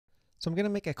So I'm going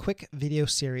to make a quick video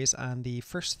series on the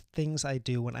first things I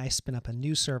do when I spin up a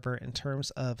new server in terms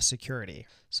of security.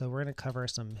 So we're going to cover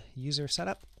some user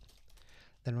setup,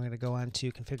 then we're going to go on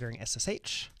to configuring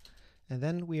SSH, and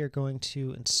then we are going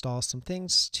to install some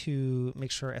things to make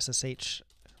sure SSH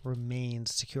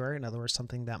remains secure, in other words,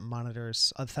 something that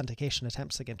monitors authentication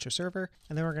attempts against your server.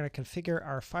 And then we're going to configure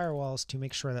our firewalls to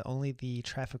make sure that only the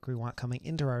traffic we want coming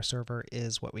into our server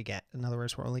is what we get. In other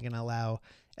words, we're only going to allow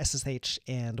SSH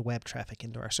and web traffic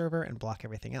into our server and block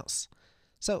everything else.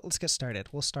 So let's get started.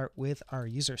 We'll start with our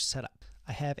user setup.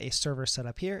 I have a server set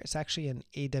up here. It's actually an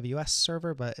AWS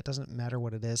server, but it doesn't matter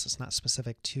what it is. It's not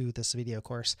specific to this video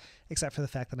course, except for the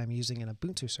fact that I'm using an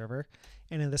Ubuntu server.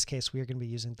 And in this case, we are going to be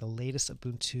using the latest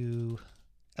Ubuntu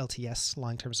LTS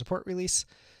long-term support release,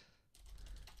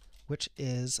 which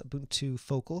is Ubuntu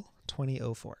Focal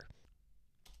 2004.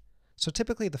 So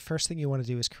typically the first thing you want to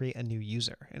do is create a new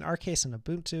user. In our case in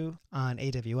Ubuntu on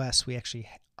AWS, we actually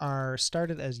are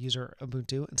started as user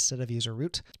Ubuntu instead of user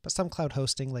root, but some cloud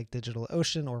hosting like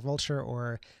DigitalOcean or Vultr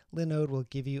or Linode will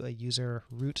give you a user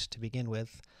root to begin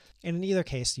with. And in either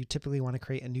case, you typically want to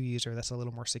create a new user that's a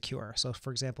little more secure. So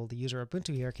for example, the user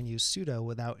Ubuntu here can use sudo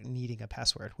without needing a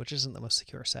password, which isn't the most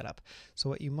secure setup. So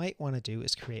what you might want to do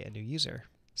is create a new user.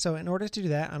 So in order to do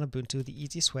that on Ubuntu, the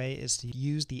easiest way is to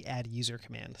use the add user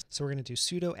command. So we're going to do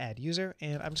sudo add user,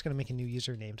 and I'm just going to make a new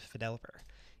user named Fideloper.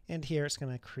 And here it's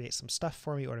going to create some stuff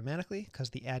for me automatically because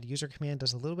the add user command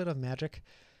does a little bit of magic,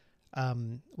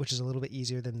 which is a little bit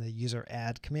easier than the user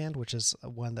add command, which is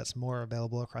one that's more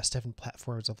available across different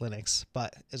platforms of Linux,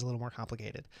 but is a little more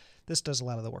complicated. This does a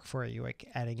lot of the work for you, like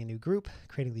adding a new group,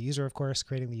 creating the user, of course,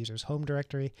 creating the user's home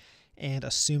directory, and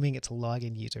assuming it's a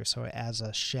login user, so it adds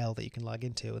a shell that you can log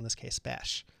into, in this case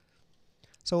bash.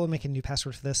 So we'll make a new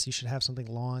password for this. You should have something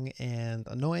long and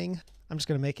annoying. I'm just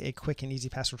going to make a quick and easy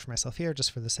password for myself here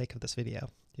just for the sake of this video.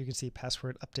 You can see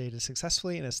password updated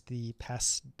successfully, and it's the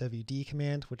passwd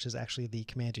command, which is actually the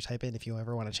command you type in if you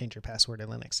ever want to change your password in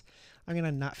Linux. I'm going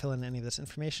to not fill in any of this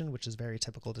information, which is very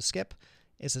typical to skip.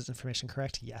 Is this information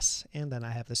correct? Yes. And then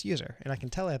I have this user, and I can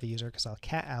tell I have a user because I'll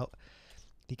cat out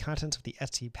the contents of the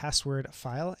etc password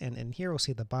file, and in here we'll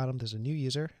see at the bottom there's a new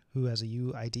user who has a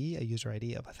UID, a user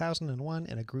ID of 1001,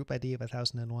 and a group ID of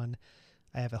 1001.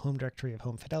 I have a home directory of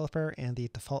home Fideloper and the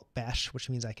default bash, which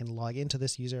means I can log into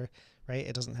this user, right?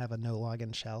 It doesn't have a no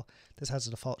login shell. This has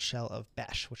a default shell of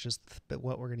bash, which is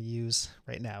what we're going to use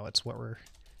right now. It's what we're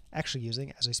actually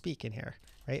using as I speak in here,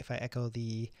 right? If I echo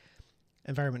the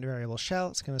environment variable shell,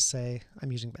 it's going to say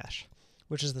I'm using bash,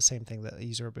 which is the same thing that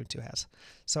user Ubuntu has.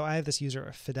 So I have this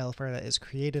user Fideloper that is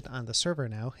created on the server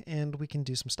now, and we can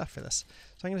do some stuff for this.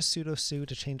 So I'm going to sudo su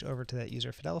to change over to that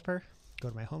user Fideloper, go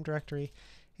to my home directory,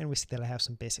 and we see that I have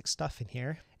some basic stuff in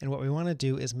here. And what we want to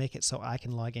do is make it so I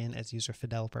can log in as user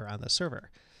Fideloper on the server.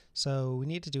 So we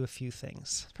need to do a few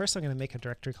things. First, I'm going to make a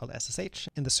directory called SSH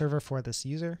in the server for this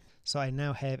user. So I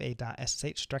now have a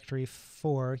 .sh directory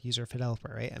for user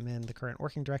Fideloper, right? I'm in the current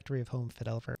working directory of home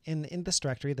Fideloper. In this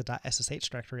directory, the .sh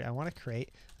directory, I want to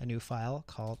create a new file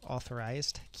called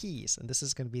authorized keys. And this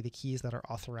is going to be the keys that are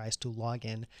authorized to log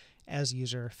in as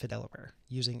user Fideloper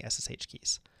using SSH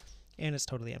keys. And it's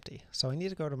totally empty. So I need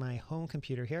to go to my home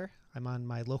computer here. I'm on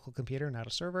my local computer, not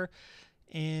a server.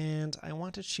 And I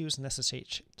want to choose an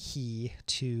SSH key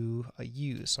to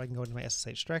use. So I can go into my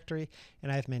SSH directory,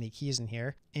 and I have many keys in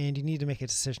here. And you need to make a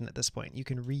decision at this point. You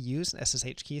can reuse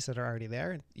SSH keys that are already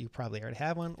there. You probably already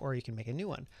have one, or you can make a new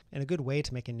one. And a good way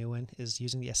to make a new one is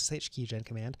using the SSH keygen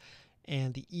command.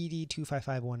 And the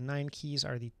ED25519 keys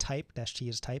are the type, -t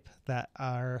is type, that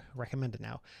are recommended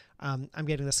now. I'm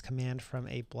getting this command from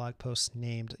a blog post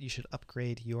named "You should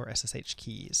upgrade your SSH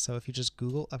keys." So if you just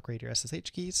Google upgrade your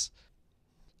SSH keys,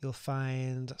 you'll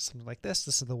find something like this.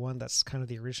 This is the one that's kind of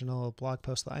the original blog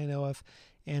post that I know of,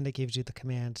 and it gives you the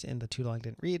command in the too long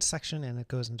didn't read section, and it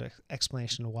goes into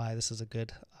explanation of why this is a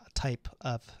good type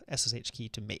of SSH key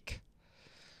to make.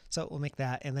 So we'll make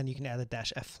that, and then you can add the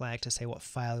 -f flag to say what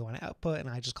file you want to output, and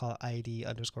I just call it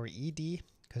id_ed,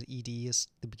 because ed is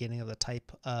the beginning of the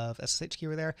type of SSH key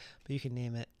over there, but you can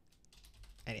name it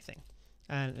anything.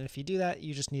 And if you do that,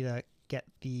 you just need to get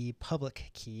the public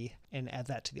key and add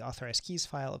that to the authorized keys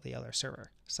file of the other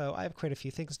server. So I have quite a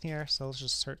few things in here, so let's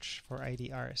just search for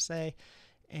IDRSA.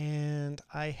 And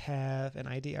I have an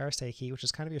IDRSA key, which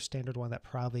is kind of your standard one that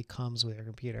probably comes with your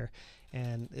computer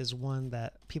and is one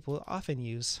that people often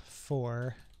use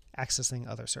for accessing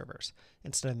other servers.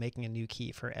 instead of making a new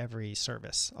key for every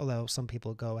service. Although some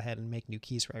people go ahead and make new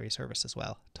keys for every service as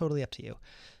well. Totally up to you.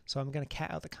 So I'm going to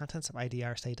cat out the contents of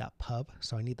idrsa.pub.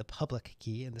 So I need the public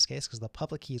key in this case, because the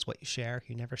public key is what you share.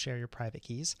 You never share your private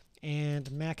keys.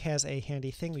 And Mac has a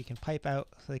handy thing. We can pipe out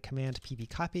the command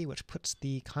pbcopy, which puts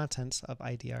the contents of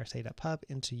idrsa.pub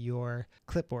into your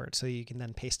clipboard, so you can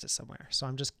then paste it somewhere. So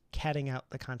I'm just catting out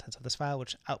the contents of this file,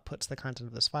 which outputs the content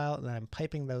of this file, and then I'm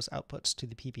piping those outputs to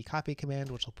the pbcopy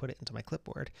command, which will put it into my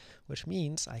clipboard, which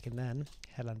means I can then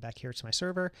head on back here to my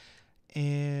server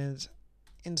and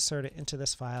insert it into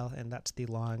this file, and that's the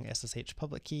long SSH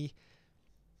public key.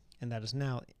 And that is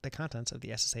now the contents of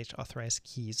the SSH authorized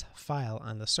keys file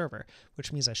on the server,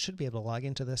 which means I should be able to log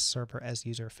into this server as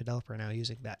user Fideloper now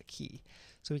using that key.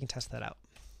 So we can test that out.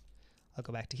 I'll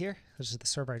go back to here. This is the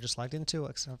server I just logged into,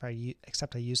 except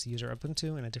I use the user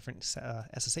Ubuntu and a different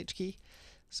SSH key.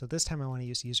 So this time I want to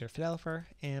use user Fideloper,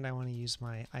 and I want to use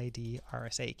my ID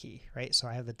RSA key, right? So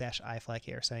I have the -i flag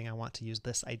here saying I want to use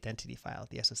this identity file,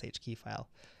 the SSH key file.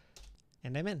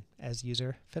 And I'm in as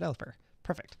user Fideloper.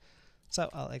 Perfect. So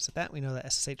I'll exit that. We know that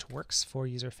SSH works for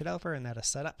user Fideloper, and that is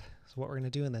set up. So what we're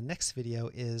going to do in the next video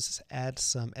is add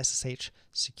some SSH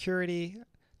security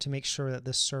to make sure that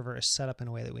this server is set up in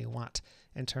a way that we want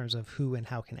in terms of who and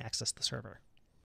how can access the server.